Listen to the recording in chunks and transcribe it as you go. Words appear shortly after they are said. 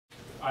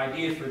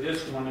idea for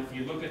this one, if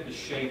you look at the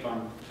shape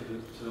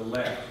to the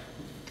left,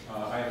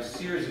 I have a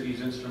series of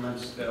these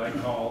instruments that I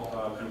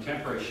call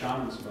contemporary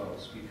shaman's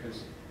bows,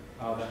 because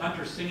the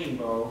hunter singing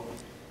bow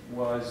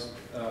was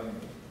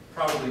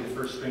probably the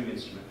first stringed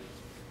instrument.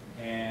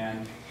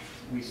 And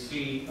we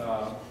see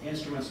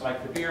instruments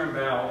like the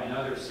berimbau and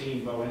other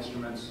singing bow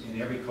instruments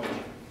in every culture.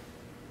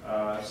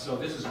 So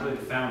this is really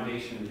the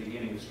foundation and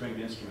beginning of stringed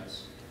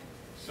instruments.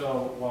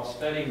 So while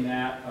studying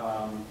that,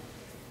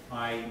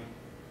 I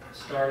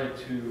started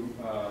to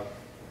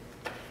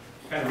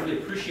kind of really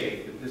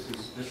appreciate that this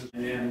is,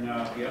 and then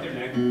the other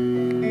neck.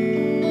 And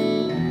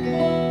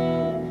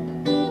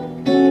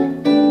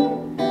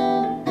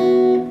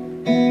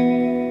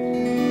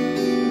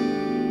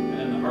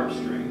the harp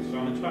strings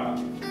on the top.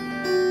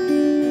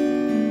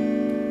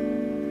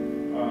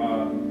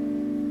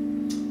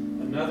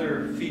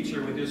 Another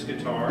feature with this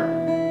guitar,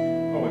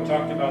 I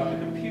talked about the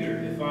computer.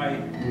 If I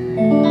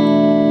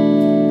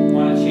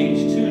want to change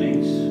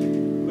tunings,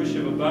 push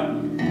of a button,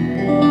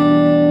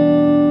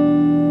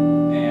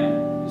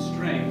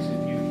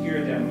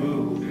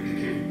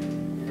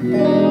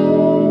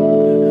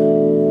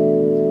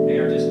 they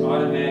are just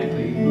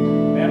automatically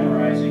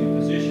memorizing a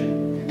position.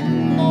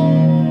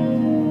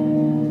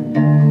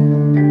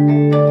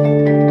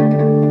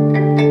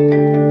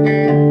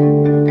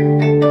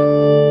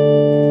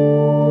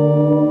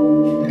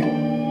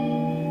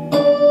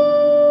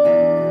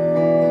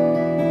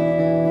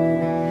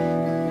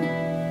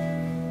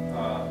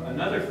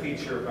 Another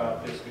feature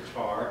about this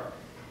guitar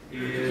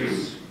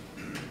is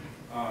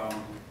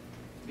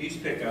these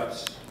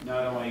pickups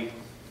not only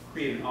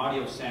create an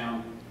audio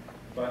sound,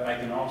 but I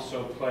can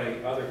also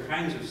play other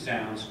kinds of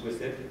sounds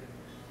with it.